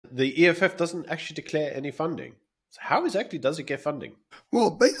the EFF doesn't actually declare any funding. So how exactly does it get funding? Well,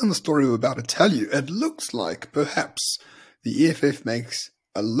 based on the story we're about to tell you, it looks like perhaps the EFF makes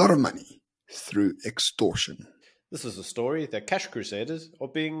a lot of money through extortion. This is a story that cash crusaders are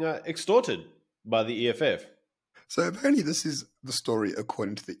being extorted by the EFF. So apparently this is the story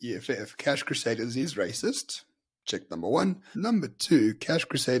according to the EFF. Cash Crusaders is racist. Check number 1. Number 2, Cash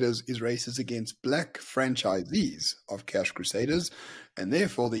Crusaders is racist against black franchisees of Cash Crusaders, and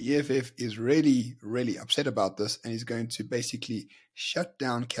therefore the EFF is really, really upset about this and is going to basically shut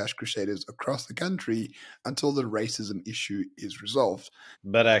down Cash Crusaders across the country until the racism issue is resolved.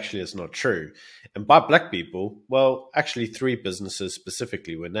 But actually it's not true. And by black people, well, actually 3 businesses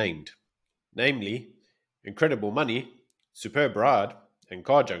specifically were named. Namely, Incredible Money, Superb Ride, and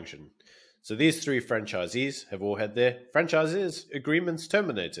Car Junction. So these 3 franchisees have all had their franchises agreements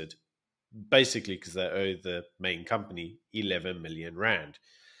terminated, basically because they owe the main company 11 million rand.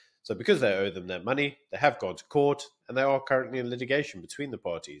 So because they owe them that money, they have gone to court, and they are currently in litigation between the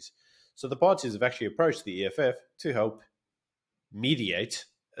parties. So the parties have actually approached the EFF to help mediate,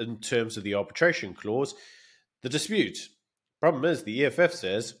 in terms of the arbitration clause, the dispute. Problem is, the EFF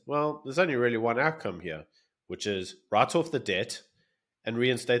says, well, there's only really one outcome here, which is write off the debt and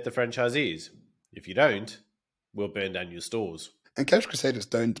reinstate the franchisees. If you don't, we'll burn down your stores. And Cash Crusaders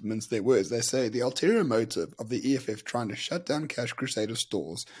don't mince their words. They say the ulterior motive of the EFF trying to shut down Cash Crusader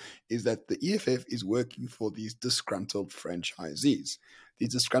stores is that the EFF is working for these disgruntled franchisees.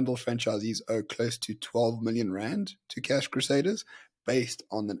 These disgruntled franchisees owe close to 12 million rand to Cash Crusaders based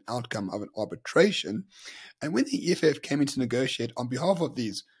on an outcome of an arbitration. And when the EFF came in to negotiate on behalf of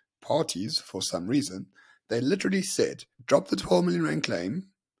these parties, for some reason, they literally said, drop the 12 million rand claim,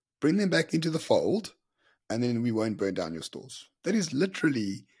 bring them back into the fold, and then we won't burn down your stores. That is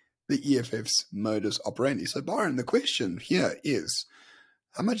literally the EFF's modus operandi. So, Byron, the question here is,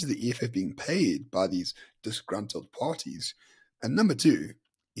 how much is the EFF being paid by these disgruntled parties? And number 2,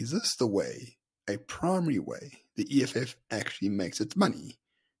 is this the way, a primary way, the EFF actually makes its money?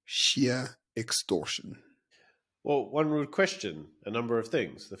 Sheer extortion. Well, one would question a number of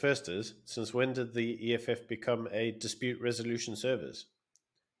things. The first is, since when did the EFF become a dispute resolution service?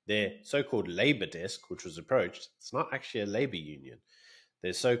 Their so-called labour desk, which was approached, it's not actually a labour union.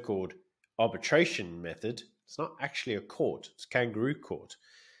 Their so-called arbitration method, it's not actually a court, it's kangaroo court.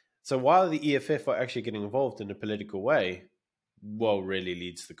 So why the EFF are actually getting involved in a political way, well, really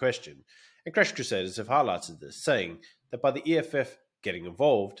leads to the question. And Cash Crusaders have highlighted this, saying that by the EFF getting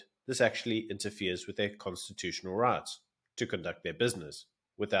involved, this actually interferes with their constitutional rights to conduct their business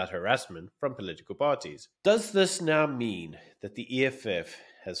without harassment from political parties. Does this now mean that the EFF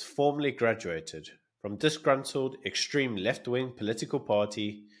has formally graduated from disgruntled extreme left-wing political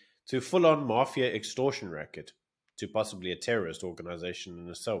party to full-on mafia extortion racket to possibly a terrorist organization in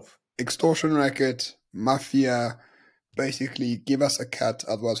itself? Extortion racket, mafia, basically give us a cut,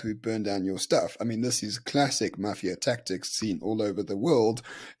 otherwise we burn down your stuff. I mean, this is classic mafia tactics seen all over the world,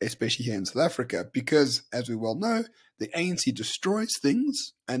 especially here in South Africa, because as we well know, the ANC destroys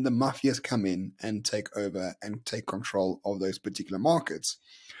things and the mafias come in and take over and take control of those particular markets.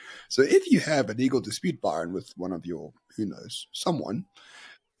 So if you have a legal dispute, Byron, with one of your, who knows, someone,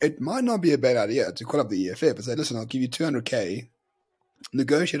 it might not be a bad idea to call up the EFF and say, listen, I'll give you 200K,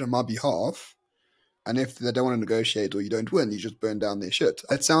 negotiate on my behalf, and if they don't want to negotiate or you don't win, you just burn down their shit.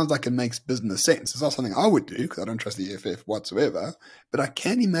 That sounds like it makes business sense. It's not something I would do because I don't trust the EFF whatsoever. But I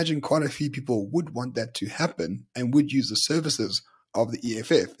can imagine quite a few people would want that to happen and would use the services of the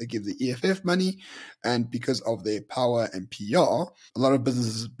EFF. They give the EFF money, and because of their power and PR, a lot of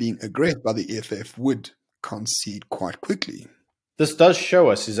businesses being aggressed by the EFF would concede quite quickly. This does show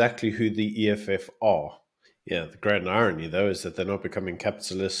us exactly who the EFF are. Yeah, the grand irony, though, is that they're not becoming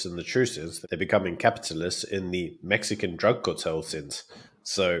capitalists in the true sense. They're becoming capitalists in the Mexican drug cartel sense.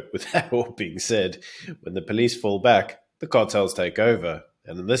 So, with that all being said, when the police fall back, the cartels take over.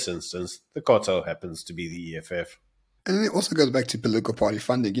 And in this instance, the cartel happens to be the EFF. And it also goes back to political party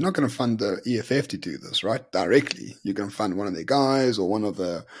funding. You're not going to fund the EFF to do this, right? Directly. You're going to fund one of their guys or one of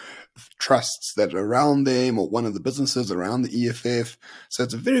the trusts that are around them or one of the businesses around the EFF. So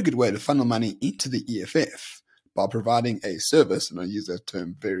it's a very good way to funnel money into the EFF by providing a service, and I use that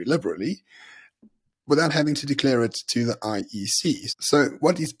term very liberally, without having to declare it to the IEC. So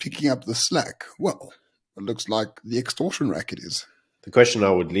what is picking up the slack? Well, it looks like the extortion racket is. The question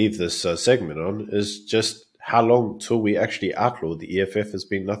I would leave this segment on is just how long till we actually outlaw the EFF as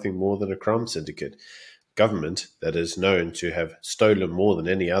being nothing more than a crime syndicate. Government that is known to have stolen more than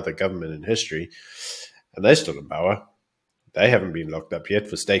any other government in history, and they're still in power. They haven't been locked up yet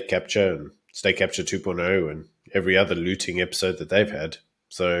for state capture and state capture 2.0 and every other looting episode that they've had.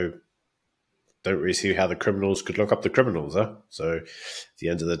 So don't really see how the criminals could lock up the criminals, huh? So at the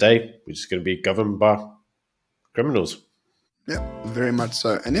end of the day, we're just going to be governed by criminals. Yeah, very much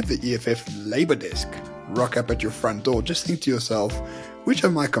so. And if the EFF labor desk rock up at your front door, just think to yourself, which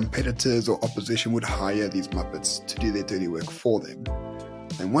of my competitors or opposition would hire these Muppets to do their dirty work for them?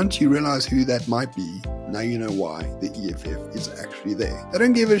 And once you realize who that might be, now you know why the EFF is actually there. They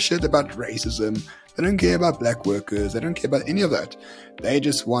don't give a shit about racism. They don't care about black workers. They don't care about any of that. They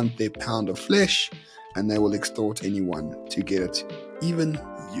just want their pound of flesh, and they will extort anyone to get it, even